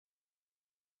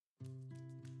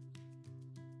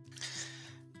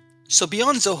So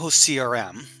beyond Zoho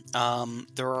CRM,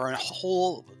 there are a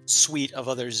whole suite of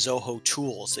other Zoho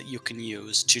tools that you can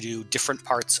use to do different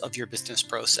parts of your business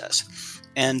process.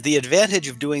 And the advantage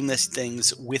of doing these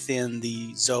things within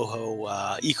the Zoho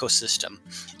ecosystem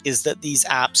is that these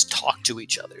apps talk to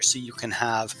each other. So you can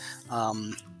have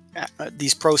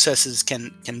these processes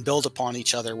can build upon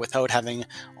each other without having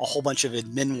a whole bunch of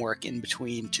admin work in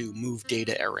between to move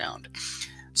data around.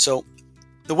 So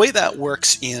the way that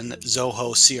works in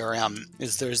Zoho CRM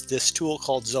is there's this tool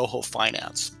called Zoho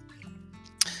Finance.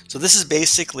 So this is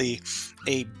basically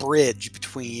a bridge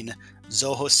between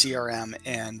Zoho CRM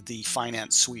and the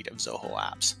finance suite of Zoho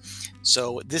apps.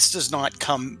 So this does not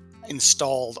come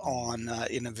installed on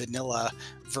in a vanilla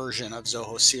version of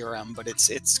Zoho CRM, but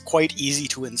it's quite easy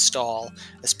to install,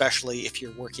 especially if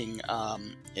you're working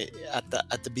at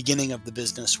the beginning of the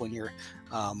business when you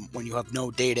have no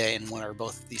data in one or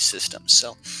both of these systems.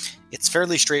 So it's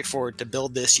fairly straightforward to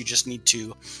build this. You just need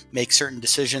to make certain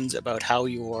decisions about how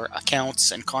your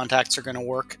accounts and contacts are going to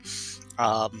work.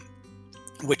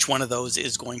 Which one of those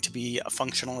is going to be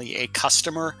functionally a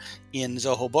customer in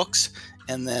Zoho Books,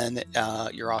 and then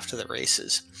you're off to the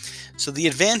races. So the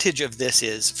advantage of this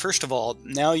is, first of all,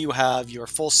 now you have your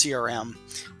full CRM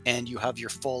and you have your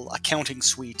full accounting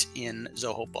suite in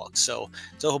Zoho Books. So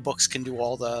Zoho Books can do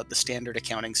all the standard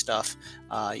accounting stuff,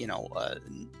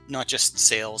 not just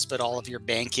sales, but all of your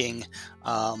banking.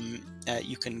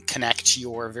 You can connect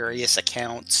your various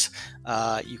accounts.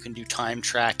 You can do time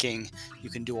tracking. You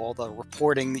can do all the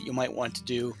reporting that you might want to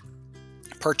do,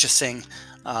 purchasing,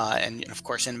 and of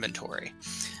course inventory.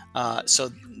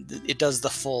 So it does the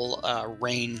full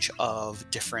range of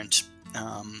different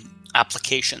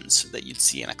applications that you'd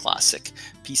see in a classic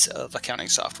piece of accounting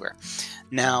software.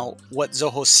 Now, what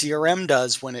Zoho CRM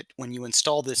does when you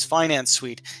install this finance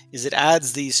suite is it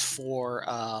adds these four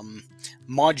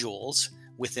modules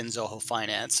within Zoho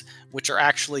Finance, which are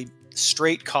actually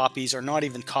straight copies, or not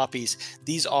even copies.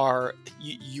 These are,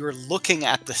 you're looking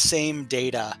at the same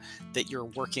data that you're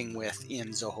working with in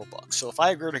Zoho Books. So if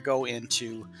I were to go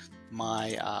into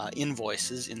my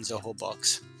invoices in Zoho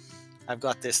Books, I've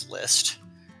got this list,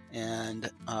 and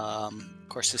of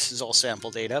course this is all sample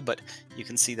data, but you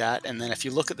can see that. And then if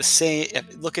you look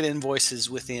at invoices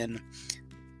within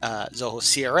Zoho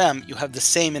CRM, you have the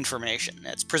same information.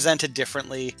 It's presented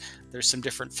differently. There's some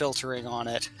different filtering on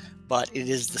it, but it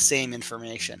is the same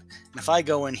information. And if I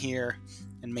go in here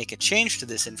and make a change to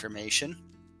this information,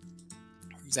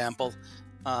 for example,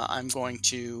 I'm going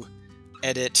to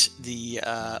edit the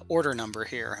order number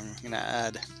here. I'm going to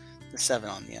add the 7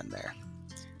 on the end there,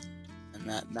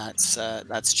 and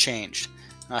that's changed.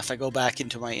 Now, if I go back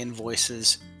into my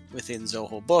invoices within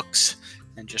Zoho Books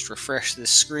and just refresh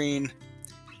this screen,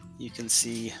 you can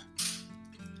see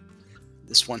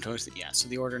this one. Yeah, so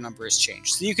the order number has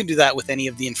changed. So you can do that with any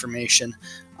of the information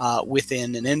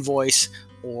within an invoice,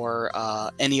 or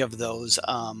any of those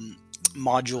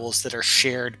modules that are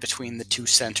shared between the two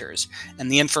centers.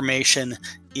 And the information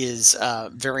is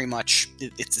very much,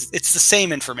 it's the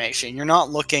same information. You're not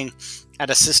looking at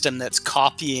a system that's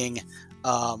copying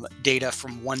data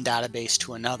from one database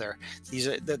to another.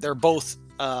 They're both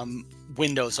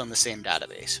windows on the same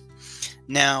database.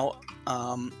 Now,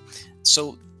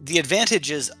 so the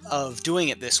advantages of doing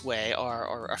it this way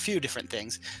are a few different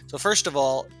things. So first of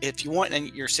all, if you want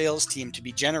your sales team to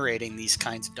be generating these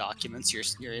kinds of documents,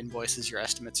 your invoices, your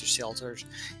estimates, your sales orders,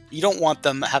 you don't want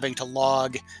them having to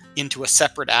log into a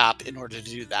separate app in order to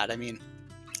do that. I mean,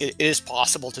 it is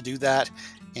possible to do that,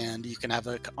 and you can have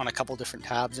it on a couple different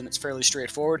tabs, and it's fairly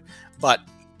straightforward, but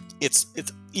it's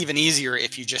even easier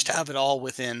if you just have it all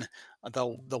within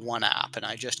the one app. And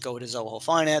I just go to Zoho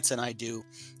Finance and I do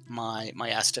my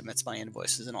estimates, my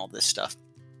invoices, and all this stuff.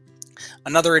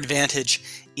 Another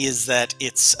advantage is that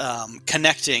it's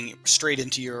connecting straight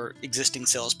into your existing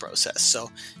sales process. So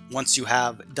once you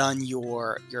have done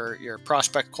your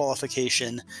prospect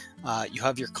qualification, you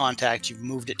have your contact, you've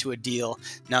moved it to a deal,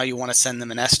 now you want to send them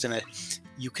an estimate,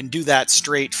 you can do that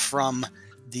straight from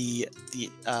the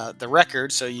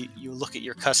record. So you look at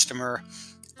your customer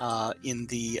in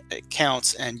the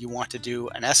accounts and you want to do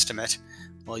an estimate.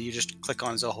 Well, you just click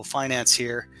on Zoho Finance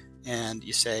here and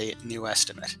you say new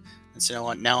estimate. And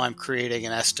so now I'm creating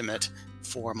an estimate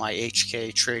for my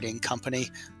HK trading company,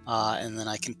 and then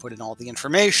I can put in all the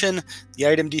information, the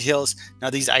item details. Now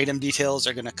these item details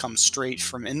are going to come straight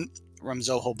from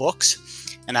Zoho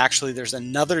Books, and actually there's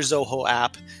another Zoho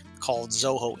app called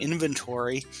Zoho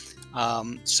Inventory.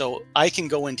 So I can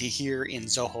go into here in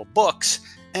Zoho Books,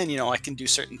 and I can do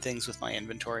certain things with my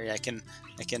inventory. I can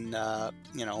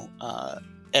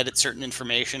edit certain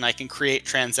information. I can create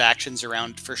transactions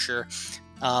around, for sure.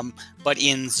 But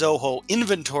in Zoho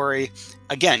Inventory,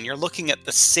 again, you're looking at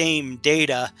the same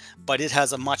data, but it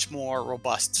has a much more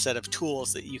robust set of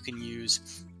tools that you can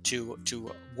use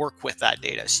to work with that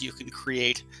data. So you can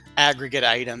create aggregate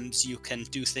items. You can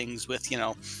do things with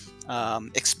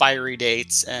expiry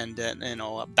dates and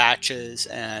batches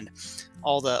and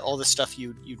all the stuff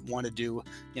you'd want to do.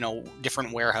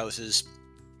 Different warehouses,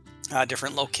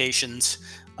 different locations,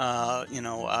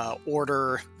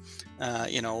 order.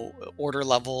 Order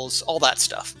levels, all that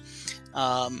stuff.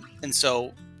 And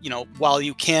so, while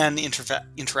you can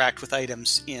interact with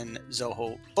items in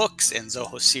Zoho Books and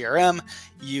Zoho CRM,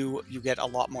 you get a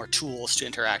lot more tools to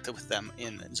interact with them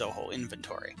in Zoho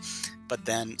Inventory. But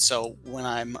then, so when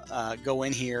I'm go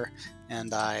in here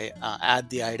and I add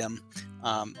the item,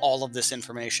 all of this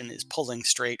information is pulling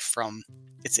straight from.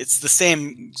 It's the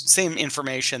same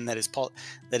information that is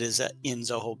in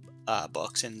Zoho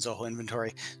Books and Zoho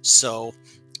Inventory. So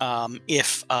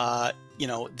if the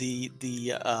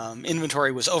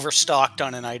inventory was overstocked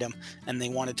on an item and they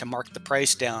wanted to mark the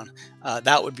price down,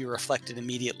 that would be reflected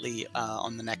immediately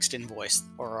on the next invoice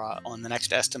or on the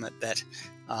next estimate that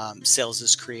sales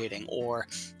is creating. Or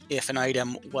if an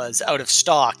item was out of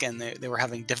stock and they were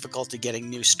having difficulty getting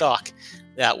new stock,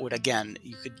 that would, again,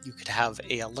 you could have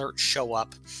a alert show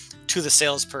up to the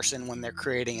salesperson when they're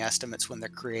creating estimates, when they're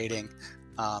creating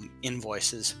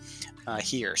invoices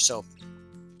here. So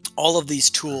all of these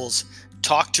tools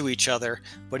talk to each other,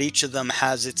 but each of them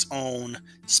has its own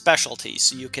specialty.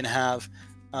 So you can have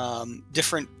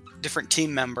different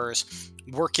team members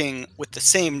working with the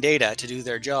same data to do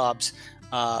their jobs,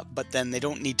 but then they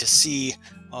don't need to see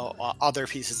other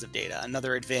pieces of data.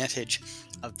 Another advantage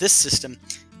of this system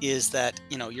is that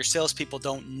your salespeople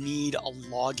don't need a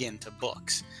login to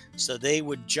Books, so they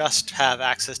would just have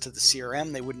access to the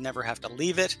CRM. They would never have to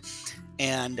leave it,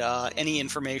 and any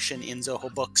information in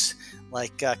Zoho Books,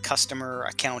 like customer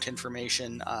account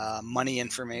information, money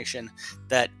information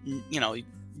that you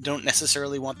don't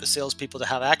necessarily want the salespeople to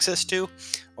have access to,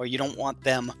 or you don't want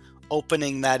them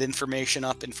opening that information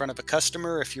up in front of a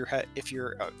customer. If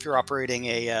you're operating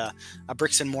a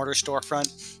bricks and mortar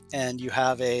storefront and you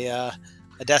have a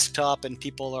desktop and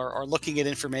people are looking at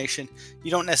information, you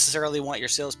don't necessarily want your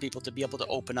salespeople to be able to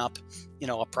open up,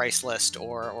 a price list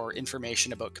or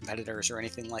information about competitors or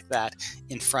anything like that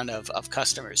in front of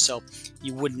customers. So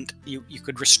you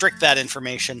could restrict that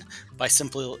information by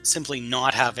simply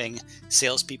not having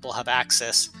salespeople have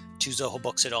access to Zoho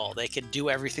Books at all. They could do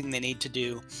everything they need to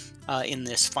do in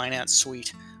this finance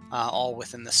suite, all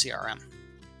within the CRM.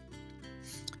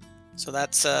 So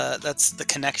that's the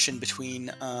connection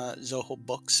between Zoho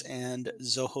Books and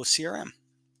Zoho CRM.